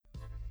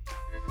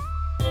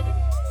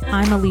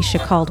I'm Alicia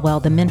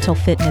Caldwell, the mental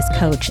fitness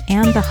coach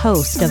and the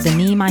host of the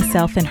Me,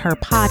 Myself, and Her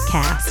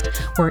podcast,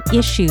 where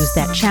issues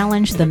that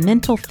challenge the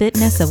mental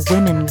fitness of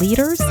women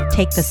leaders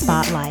take the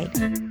spotlight.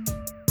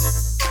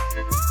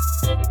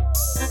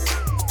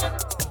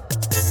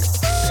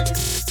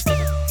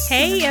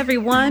 Hey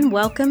everyone,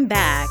 welcome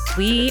back.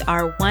 We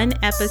are one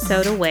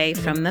episode away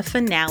from the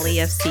finale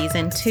of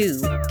season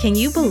 2. Can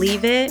you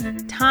believe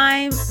it?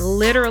 Time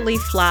literally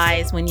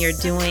flies when you're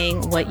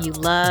doing what you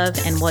love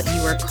and what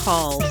you are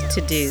called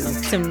to do.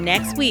 So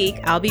next week,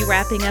 I'll be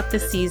wrapping up the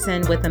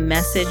season with a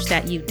message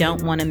that you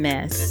don't want to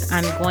miss.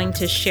 I'm going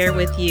to share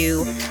with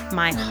you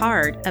my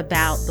heart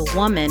about the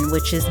woman,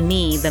 which is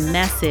me, the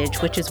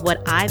message, which is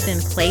what I've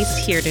been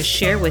placed here to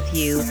share with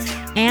you,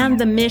 and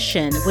the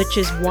mission, which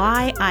is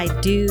why I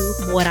do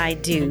what I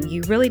do.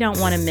 You really don't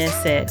want to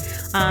miss it.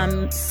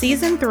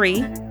 Season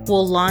 3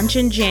 will launch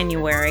in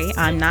January.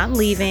 I'm not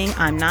leaving.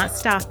 I'm not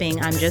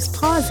stopping. I'm just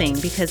pausing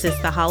because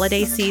it's the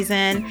holiday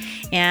season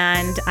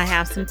and I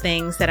have some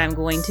things that I'm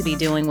going to be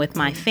doing with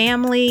my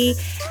family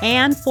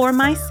and for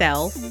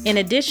myself. In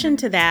addition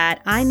to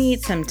that, I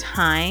need some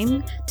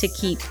time to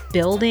keep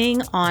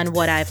building on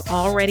what I've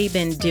already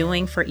been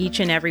doing for each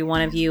and every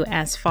one of you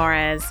as far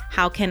as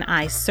how can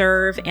I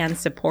serve and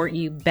support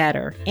you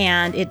better.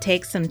 And it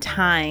takes some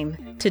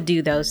time to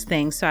do those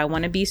things. So I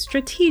want to be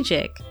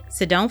strategic.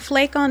 So don't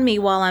flake on me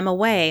while I'm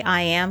away.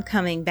 I am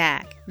coming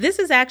back. This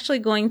is actually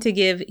going to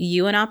give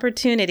you an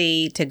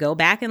opportunity to go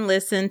back and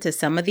listen to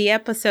some of the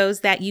episodes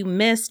that you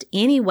missed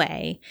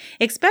anyway,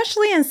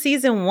 especially in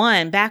season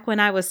 1, back when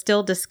I was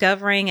still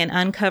discovering and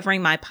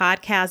uncovering my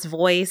podcast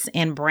voice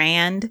and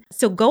brand.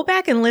 So go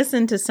back and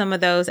listen to some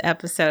of those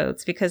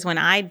episodes because when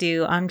I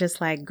do, I'm just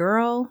like,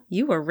 girl,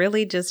 you were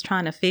really just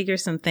trying to figure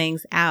some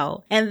things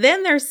out. And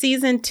then there's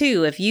season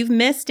 2. If you've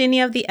missed any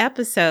of the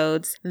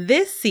episodes,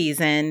 this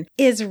season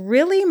is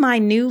really my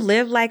new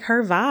Live Like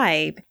Her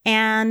vibe.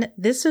 And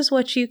this is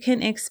what you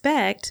can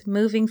expect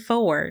moving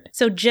forward.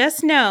 So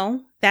just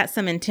know that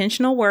some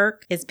intentional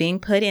work is being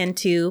put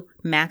into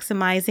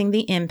maximizing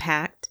the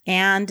impact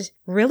and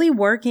really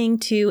working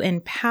to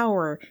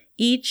empower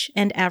each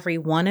and every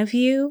one of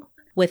you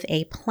with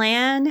a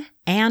plan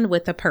and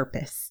with a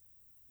purpose.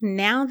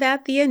 Now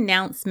that the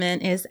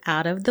announcement is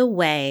out of the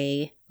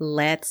way,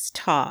 let's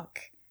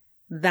talk.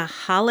 The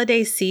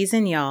holiday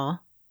season, y'all,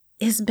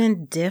 has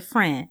been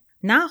different.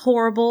 Not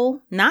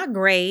horrible, not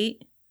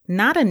great,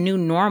 not a new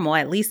normal,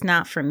 at least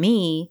not for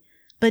me,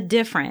 but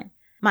different.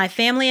 My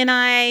family and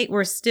I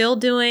were still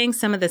doing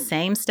some of the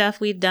same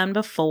stuff we've done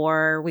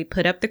before. We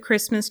put up the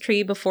Christmas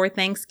tree before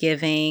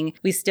Thanksgiving.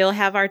 We still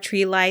have our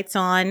tree lights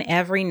on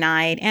every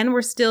night, and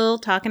we're still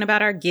talking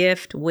about our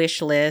gift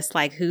wish list,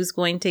 like who's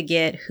going to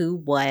get who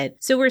what.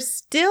 So we're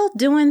still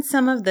doing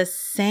some of the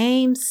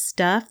same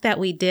stuff that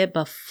we did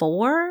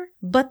before,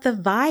 but the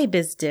vibe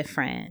is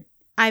different.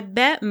 I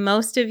bet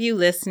most of you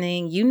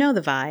listening, you know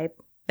the vibe,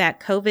 that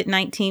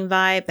COVID-19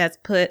 vibe that's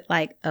put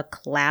like a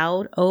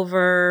cloud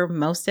over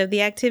most of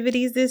the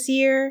activities this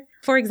year.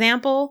 For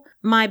example,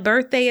 my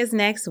birthday is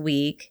next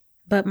week,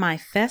 but my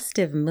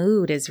festive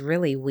mood is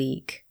really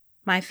weak.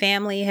 My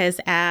family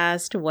has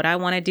asked what I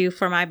want to do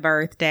for my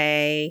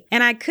birthday,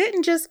 and I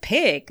couldn't just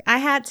pick. I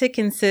had to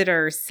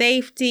consider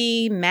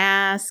safety,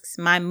 masks,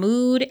 my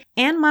mood,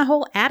 and my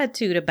whole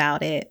attitude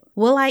about it.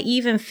 Will I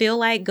even feel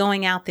like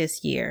going out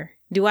this year?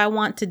 Do I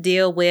want to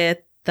deal with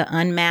the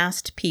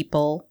unmasked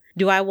people?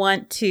 Do I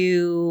want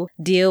to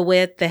deal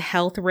with the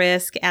health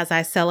risk as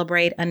I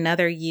celebrate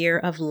another year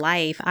of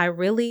life? I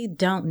really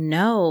don't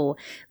know.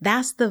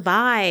 That's the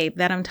vibe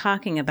that I'm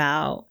talking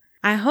about.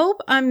 I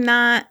hope I'm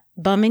not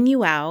bumming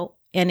you out.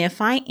 And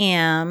if I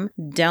am,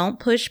 don't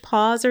push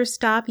pause or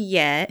stop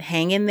yet.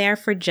 Hang in there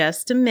for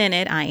just a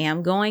minute. I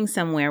am going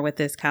somewhere with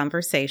this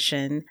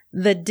conversation.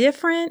 The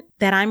different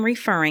that I'm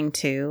referring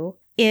to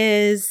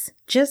is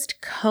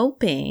just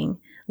coping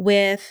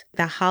with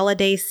the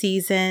holiday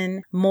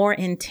season more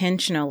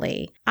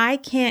intentionally. I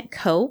can't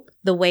cope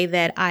the way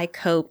that I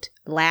coped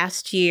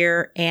last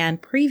year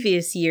and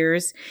previous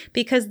years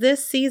because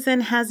this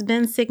season has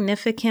been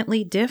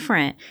significantly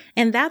different.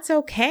 And that's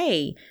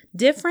okay.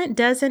 Different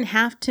doesn't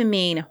have to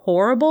mean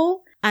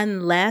horrible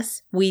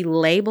unless we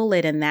label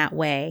it in that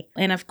way.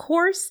 And of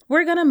course,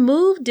 we're going to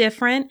move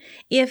different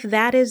if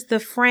that is the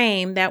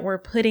frame that we're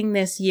putting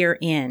this year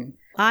in.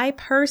 I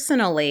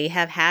personally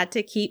have had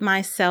to keep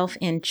myself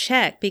in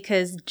check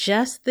because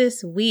just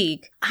this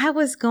week, I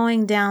was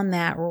going down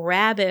that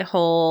rabbit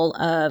hole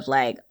of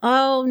like,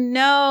 oh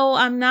no,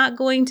 I'm not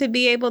going to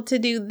be able to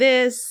do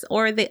this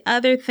or the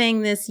other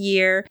thing this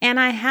year. And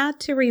I had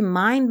to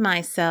remind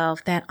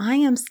myself that I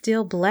am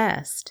still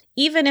blessed.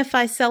 Even if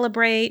I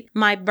celebrate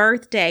my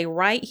birthday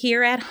right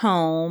here at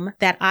home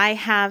that I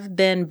have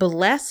been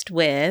blessed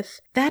with,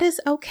 that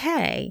is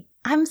okay.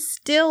 I'm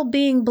still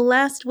being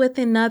blessed with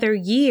another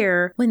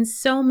year when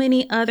so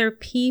many other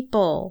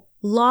people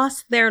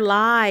lost their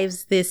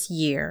lives this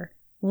year.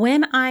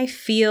 When I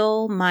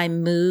feel my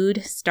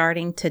mood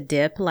starting to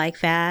dip like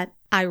that,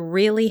 I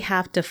really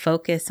have to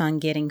focus on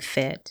getting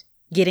fit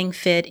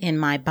in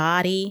my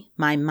body,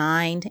 my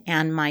mind,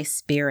 and my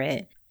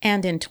spirit.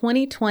 And in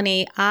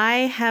 2020, I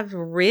have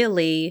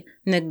really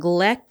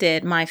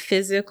neglected my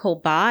physical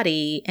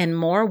body in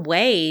more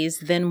ways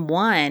than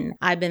one.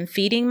 I've been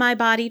feeding my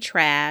body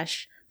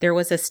trash. There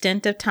was a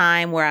stint of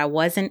time where I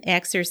wasn't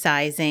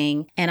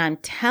exercising. And I'm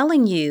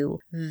telling you,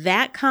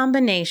 that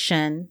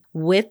combination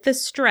with the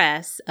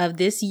stress of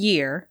this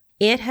year,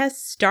 it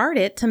has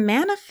started to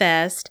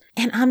manifest,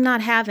 and I'm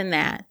not having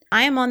that.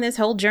 I am on this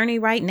whole journey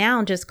right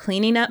now, just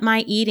cleaning up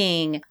my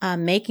eating,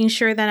 making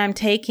sure that I'm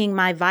taking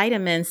my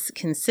vitamins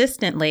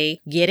consistently,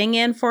 getting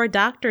in for a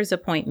doctor's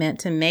appointment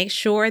to make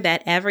sure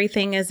that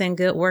everything is in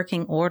good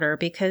working order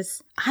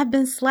because I've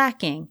been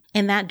slacking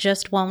and that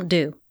just won't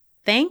do.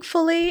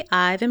 Thankfully,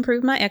 I've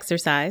improved my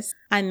exercise.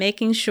 I'm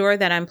making sure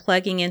that I'm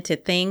plugging into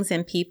things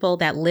and people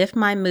that lift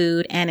my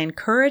mood and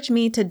encourage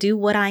me to do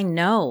what I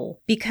know.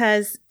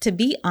 Because to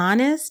be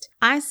honest,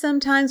 I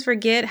sometimes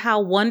forget how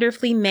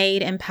wonderfully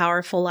made and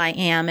powerful I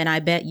am, and I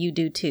bet you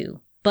do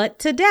too. But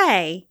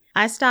today,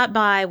 I stopped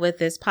by with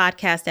this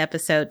podcast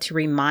episode to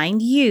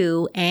remind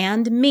you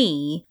and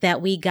me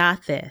that we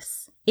got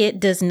this. It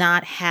does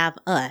not have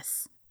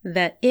us.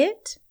 That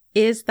it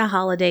is the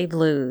holiday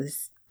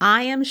blues.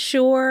 I am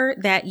sure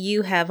that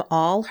you have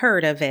all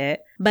heard of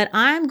it, but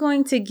I'm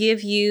going to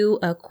give you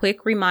a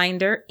quick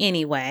reminder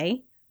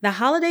anyway. The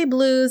holiday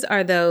blues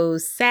are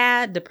those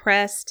sad,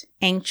 depressed,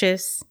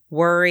 anxious,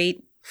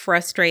 worried,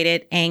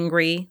 frustrated,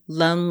 angry,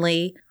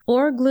 lonely,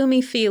 or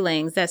gloomy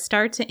feelings that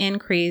start to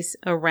increase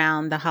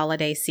around the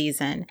holiday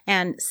season.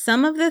 And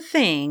some of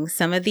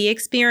the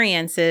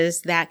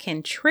experiences that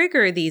can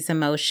trigger these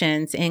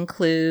emotions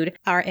include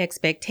our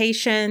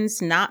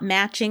expectations not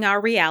matching our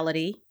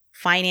reality,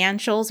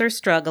 financials are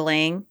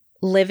struggling,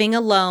 living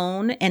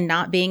alone and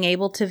not being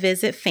able to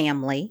visit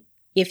family.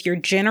 If your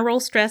general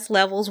stress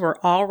levels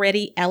were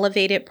already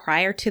elevated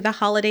prior to the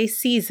holiday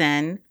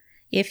season,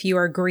 if you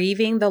are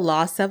grieving the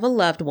loss of a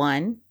loved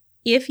one,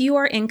 if you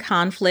are in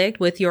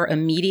conflict with your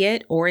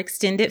immediate or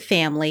extended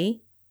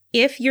family,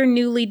 if you're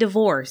newly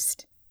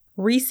divorced,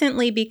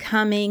 recently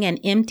becoming an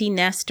empty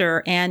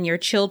nester and your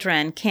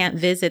children can't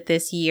visit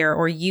this year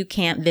or you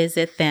can't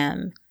visit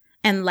them.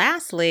 And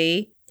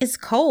lastly, it's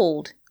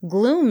cold,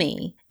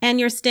 gloomy, and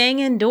you're staying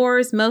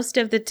indoors most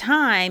of the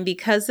time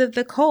because of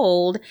the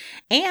cold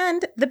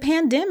and the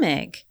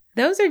pandemic.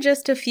 Those are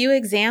just a few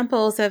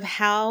examples of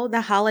how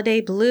the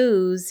holiday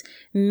blues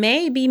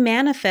may be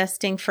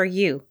manifesting for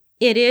you.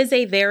 It is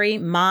a very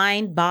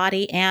mind,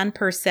 body, and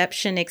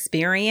perception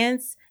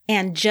experience.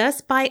 And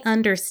just by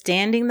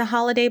understanding the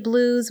holiday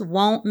blues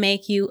won't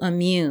make you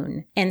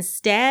immune.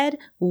 Instead,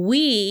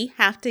 we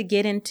have to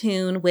get in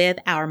tune with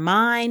our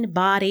mind,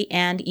 body,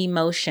 and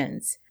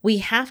emotions. We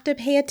have to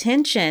pay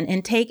attention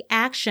and take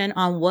action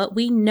on what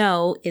we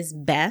know is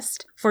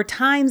best for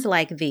times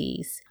like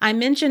these. I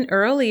mentioned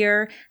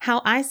earlier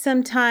how I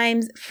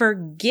sometimes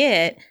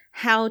forget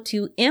how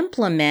to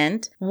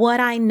implement what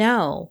I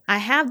know. I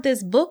have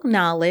this book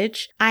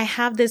knowledge, I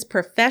have this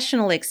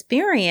professional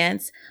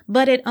experience,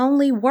 but it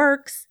only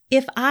works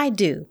if I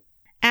do.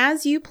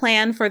 As you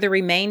plan for the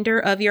remainder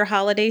of your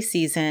holiday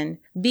season,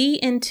 be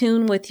in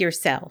tune with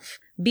yourself.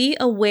 Be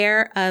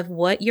aware of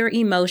what your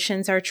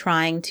emotions are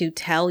trying to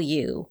tell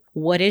you.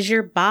 What is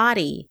your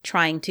body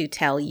trying to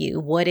tell you?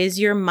 What is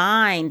your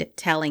mind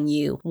telling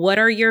you? What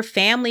are your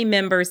family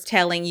members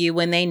telling you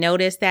when they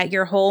notice that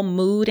your whole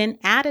mood and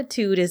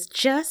attitude is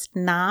just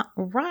not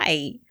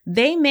right?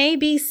 They may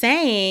be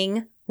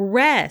saying,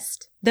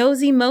 rest.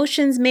 Those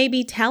emotions may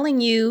be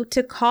telling you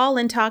to call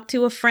and talk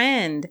to a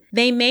friend.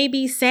 They may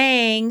be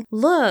saying,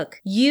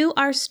 look, you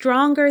are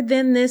stronger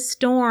than this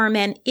storm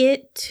and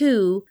it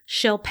too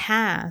shall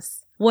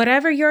pass.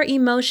 Whatever your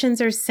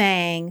emotions are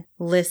saying,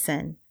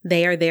 listen.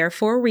 They are there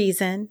for a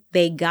reason.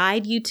 They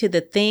guide you to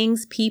the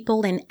things,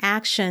 people, and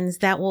actions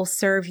that will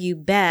serve you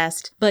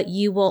best, but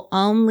you will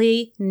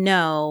only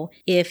know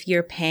if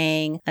you're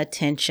paying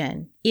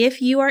attention.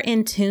 If you are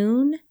in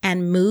tune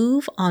and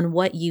move on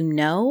what you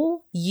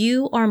know,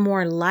 you are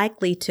more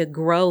likely to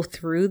grow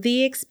through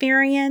the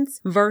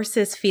experience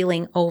versus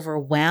feeling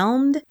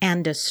overwhelmed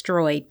and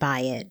destroyed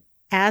by it.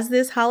 As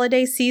this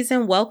holiday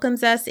season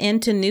welcomes us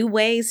into new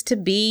ways to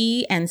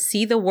be and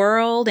see the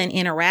world and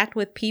interact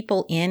with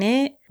people in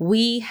it,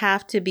 we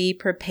have to be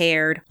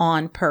prepared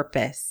on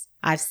purpose.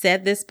 I've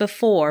said this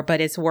before,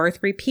 but it's worth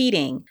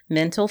repeating.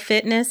 Mental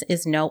fitness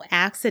is no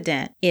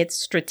accident. It's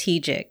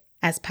strategic.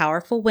 As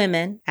powerful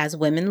women, as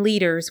women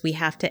leaders, we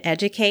have to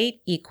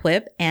educate,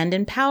 equip, and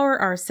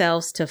empower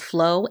ourselves to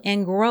flow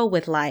and grow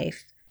with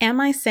life. Am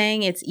I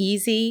saying it's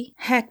easy?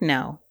 Heck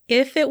no.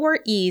 If it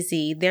were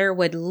easy, there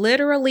would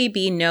literally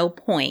be no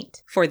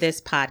point for this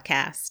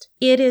podcast.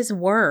 It is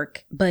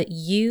work, but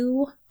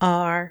you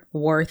are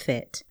worth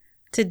it.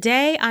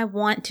 Today, I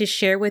want to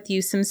share with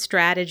you some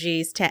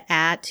strategies to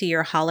add to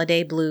your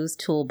holiday blues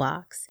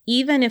toolbox.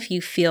 Even if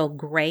you feel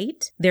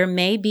great, there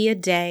may be a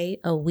day,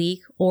 a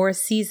week, or a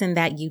season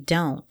that you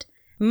don't.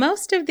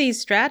 Most of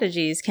these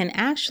strategies can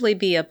actually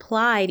be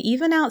applied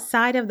even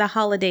outside of the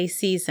holiday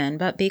season,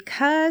 but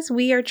because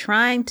we are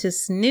trying to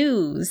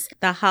snooze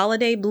the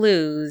holiday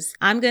blues,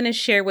 I'm going to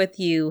share with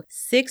you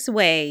 6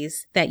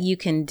 ways that you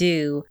can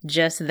do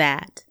just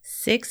that.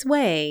 6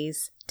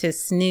 ways to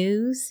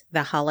snooze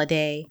the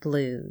holiday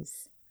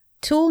blues.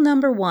 Tool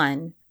number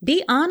 1.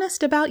 Be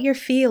honest about your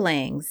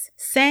feelings.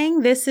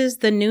 Saying this is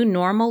the new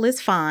normal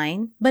is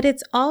fine, but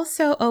it's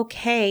also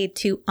okay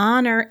to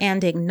honor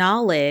and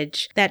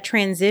acknowledge that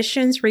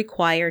transitions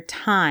require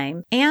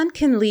time and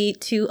can lead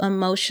to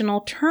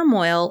emotional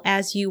turmoil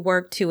as you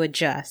work to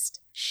adjust.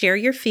 Share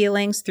your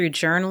feelings through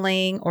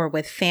journaling or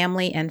with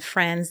family and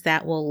friends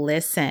that will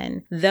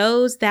listen,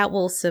 those that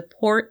will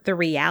support the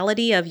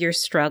reality of your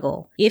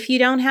struggle. If you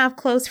don't have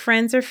close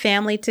friends or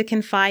family to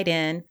confide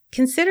in,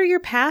 consider your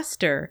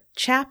pastor,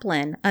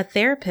 chaplain, a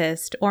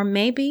therapist, or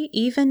maybe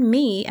even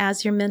me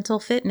as your mental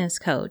fitness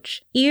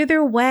coach.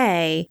 Either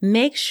way,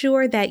 make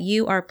sure that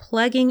you are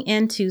plugging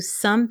into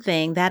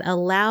something that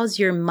allows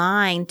your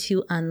mind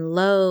to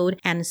unload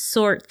and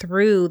sort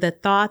through the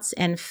thoughts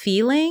and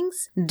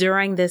feelings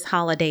during this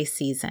holiday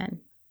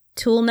season.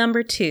 Tool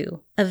number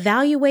 2,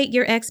 evaluate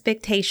your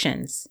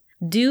expectations.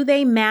 Do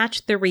they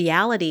match the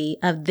reality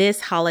of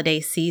this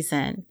holiday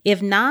season?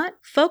 If not,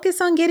 focus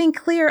on getting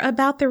clear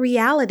about the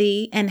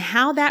reality and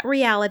how that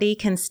reality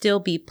can still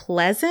be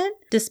pleasant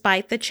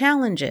despite the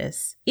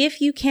challenges.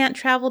 If you can't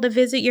travel to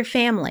visit your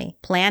family,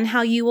 plan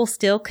how you will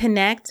still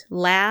connect,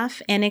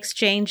 laugh, and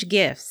exchange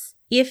gifts.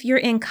 If you're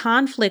in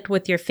conflict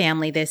with your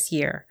family this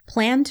year,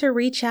 plan to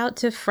reach out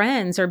to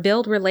friends or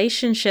build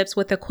relationships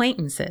with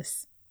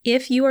acquaintances.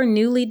 If you are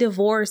newly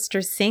divorced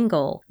or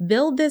single,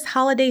 build this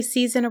holiday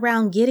season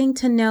around getting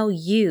to know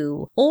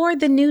you or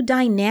the new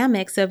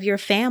dynamics of your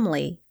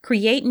family.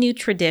 Create new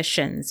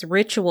traditions,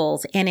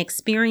 rituals, and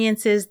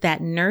experiences that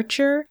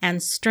nurture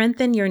and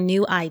strengthen your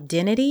new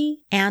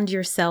identity and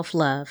your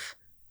self-love.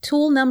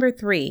 Tool number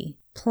 3,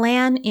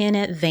 plan in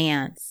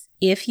advance.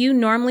 If you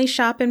normally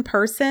shop in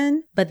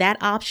person, but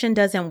that option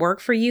doesn't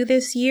work for you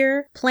this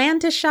year, plan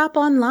to shop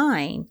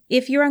online.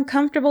 If you're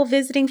uncomfortable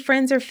visiting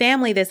friends or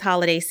family this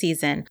holiday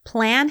season,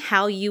 plan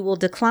how you will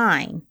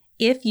decline.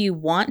 If you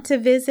want to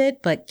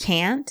visit but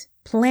can't,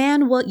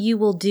 plan what you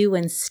will do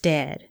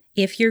instead.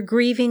 If you're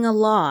grieving a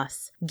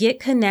loss, get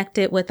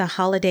connected with a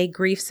holiday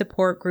grief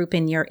support group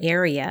in your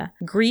area.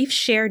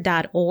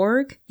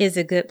 Griefshare.org is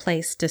a good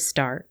place to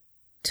start.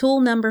 Tool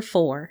number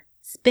 4.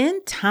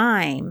 Spend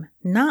time,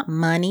 not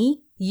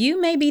money. You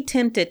may be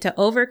tempted to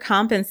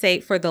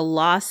overcompensate for the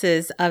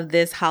losses of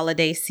this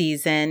holiday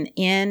season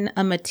in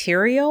a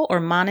material or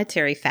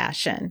monetary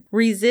fashion.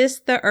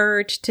 Resist the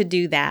urge to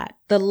do that.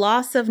 The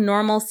loss of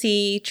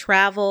normalcy,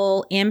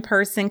 travel,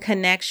 in-person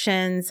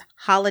connections,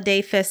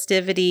 holiday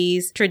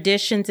festivities,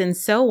 traditions, and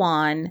so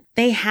on,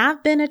 they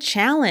have been a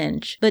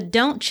challenge, but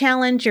don't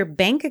challenge your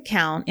bank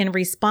account in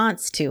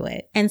response to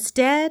it.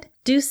 Instead,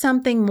 do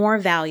something more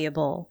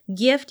valuable.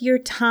 Gift your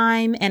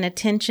time and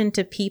attention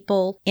to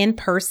people in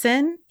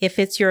person, if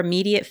it's your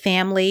immediate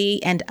family,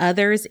 and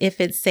others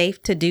if it's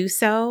safe to do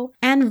so,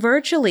 and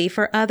virtually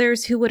for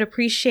others who would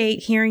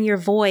appreciate hearing your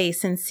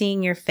voice and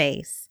seeing your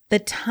face. The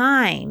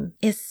time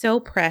is so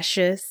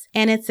precious,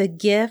 and it's a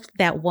gift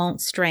that won't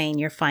strain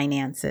your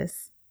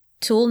finances.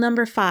 Tool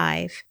number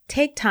 5,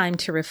 take time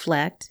to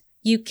reflect.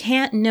 You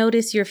can't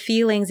notice your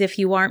feelings if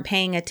you aren't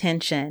paying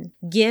attention.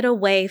 Get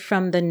away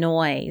from the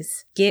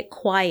noise, get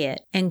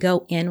quiet, and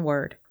go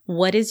inward.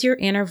 What is your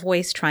inner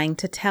voice trying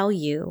to tell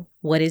you?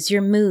 What is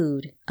your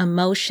mood,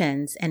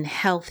 emotions, and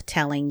health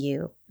telling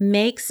you?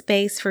 Make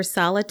space for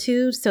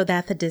solitude so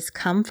that the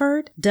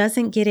discomfort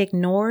doesn't get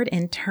ignored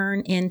and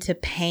turn into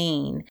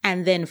pain,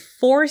 and then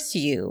force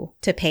you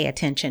to pay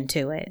attention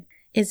to it.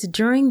 It's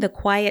during the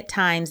quiet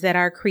times that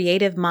our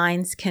creative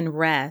minds can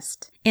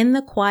rest. In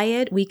the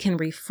quiet, we can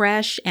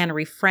refresh and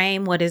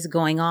reframe what is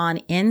going on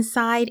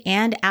inside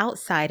and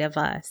outside of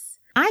us.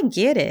 I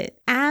get it.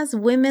 As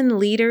women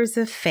leaders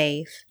of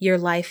faith, your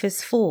life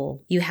is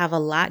full. You have a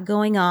lot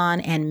going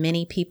on and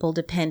many people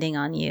depending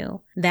on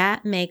you.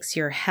 That makes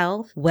your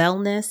health,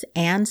 wellness,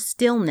 and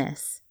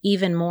stillness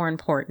even more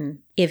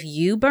important. If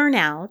you burn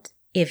out,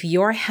 if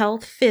your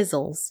health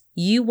fizzles,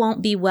 you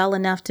won't be well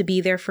enough to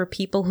be there for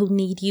people who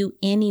need you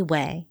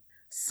anyway.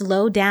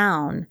 Slow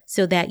down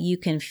so that you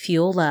can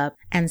fuel up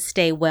and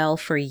stay well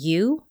for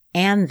you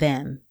and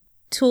them.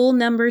 Tool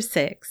number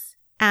 6,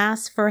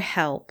 ask for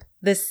help.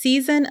 The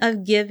season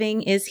of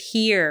giving is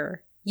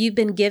here. You've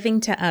been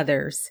giving to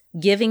others,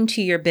 giving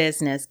to your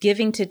business,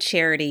 giving to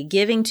charity,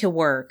 giving to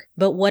work.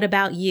 But what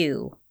about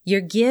you?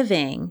 You're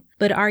giving,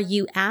 but are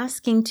you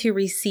asking to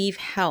receive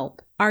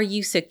help? Are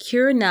you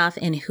secure enough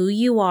in who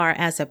you are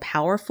as a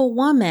powerful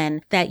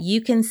woman that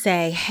you can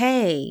say,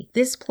 hey,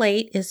 this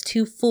plate is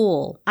too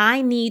full.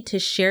 I need to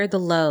share the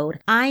load.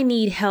 I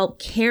need help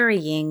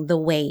carrying the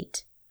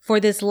weight. For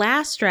this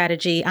last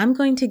strategy, I'm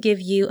going to give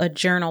you a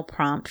journal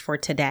prompt for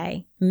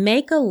today.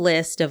 Make a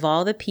list of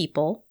all the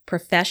people,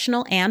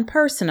 professional and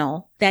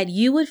personal, that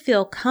you would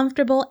feel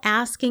comfortable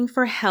asking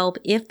for help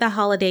if the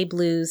holiday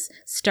blues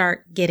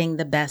start getting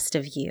the best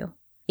of you.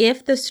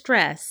 if the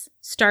stress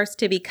starts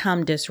to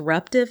become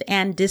disruptive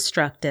and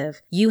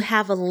destructive, you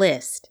have a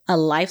list, a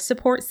life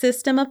support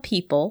system of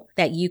people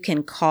that you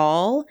can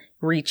call,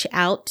 reach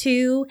out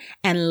to,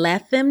 and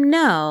let them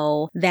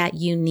know that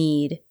you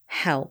need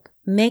help.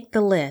 Make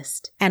the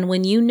list. And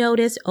when you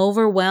notice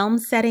overwhelm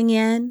setting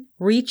in,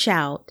 reach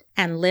out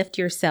and lift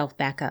yourself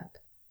back up.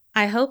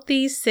 I hope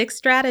these 6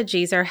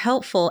 strategies are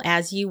helpful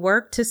as you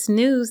work to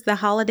snooze the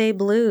holiday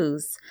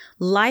blues.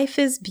 Life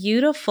is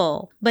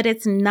beautiful, but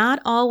it's not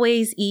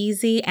always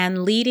easy,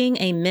 and leading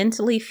a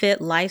mentally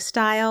fit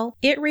lifestyle,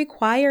 it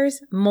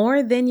requires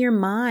more than your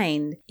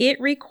mind. It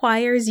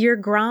requires your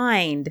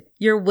grind,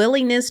 your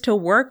willingness to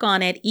work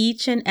on it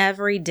each and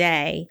every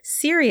day.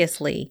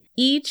 Seriously,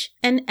 each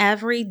and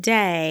every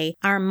day,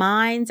 our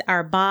minds,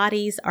 our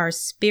bodies, our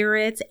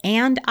spirits,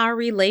 and our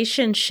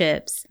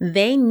relationships,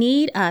 they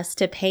need us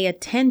to pay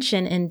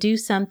attention and do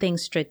something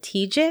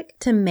strategic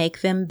to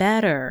make them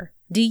better.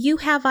 Do you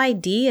have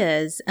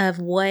ideas of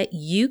what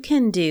you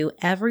can do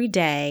every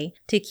day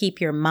to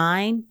keep your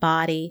mind,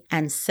 body,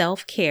 and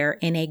self-care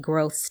in a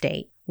growth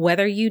state?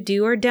 Whether you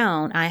do or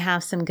don't, I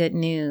have some good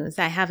news.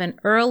 I have an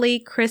early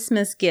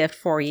Christmas gift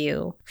for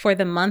you. For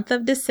the month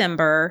of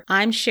December,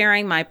 I'm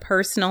sharing my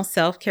personal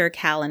self-care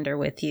calendar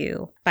with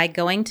you. By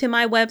going to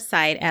my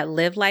website at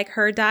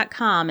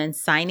livelikeher.com and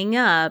signing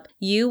up,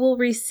 you will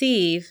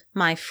receive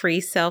my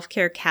free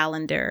self-care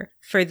calendar.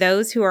 For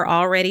those who are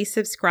already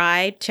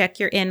subscribed, check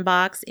your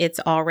inbox. It's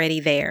already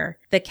there.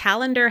 The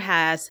calendar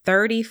has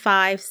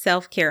 35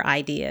 self-care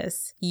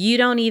ideas. You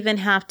don't even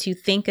have to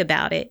think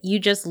about it. You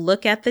just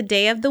look at the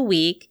day of the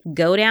week,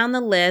 go down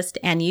the list,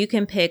 and you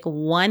can pick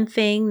one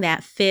thing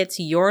that fits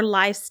your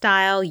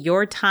lifestyle,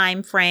 your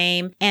time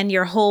frame, and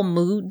your whole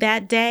mood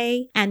that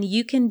day. And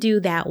you can do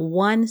that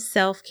one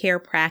self-care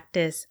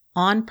practice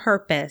on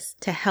purpose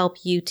to help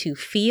you to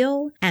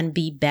feel and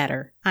be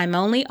better. I'm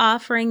only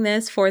offering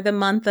this for the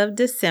month of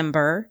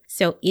December,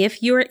 so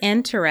if you're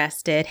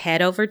interested,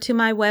 head over to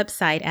my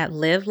website at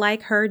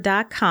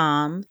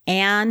livelikeher.com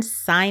and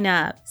sign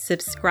up.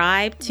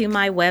 Subscribe to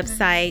my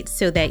website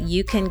so that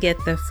you can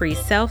get the free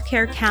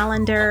self-care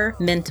calendar,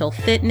 mental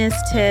fitness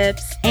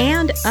tips,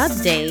 and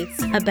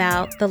updates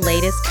about the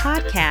latest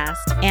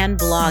podcast and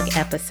blog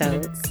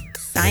episodes.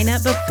 Sign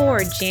up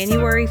before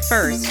January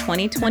 1st,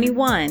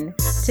 2021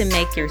 to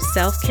make your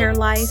self-care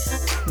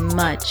life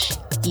much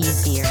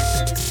easier.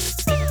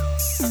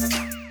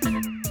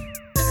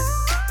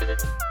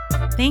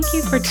 Thank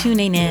you for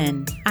tuning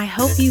in. I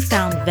hope you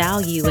found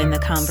value in the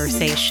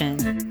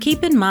conversation.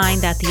 Keep in mind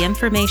that the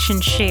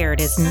information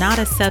shared is not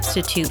a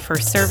substitute for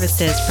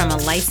services from a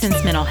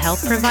licensed mental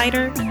health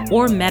provider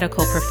or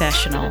medical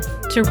professional.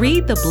 To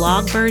read the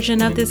blog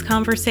version of this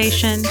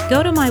conversation,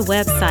 go to my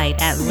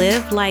website at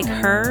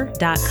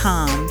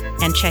livelikeher.com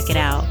and check it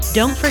out.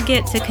 Don't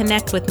forget to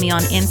connect with me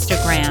on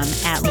Instagram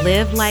at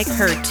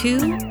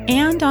livelikeher2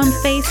 and on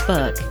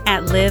Facebook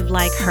at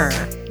livelikeher.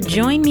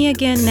 Join me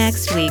again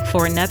next week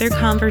for another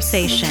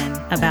conversation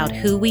about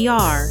who we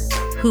are,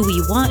 who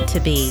we want to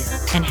be,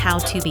 and how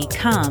to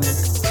become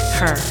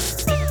her.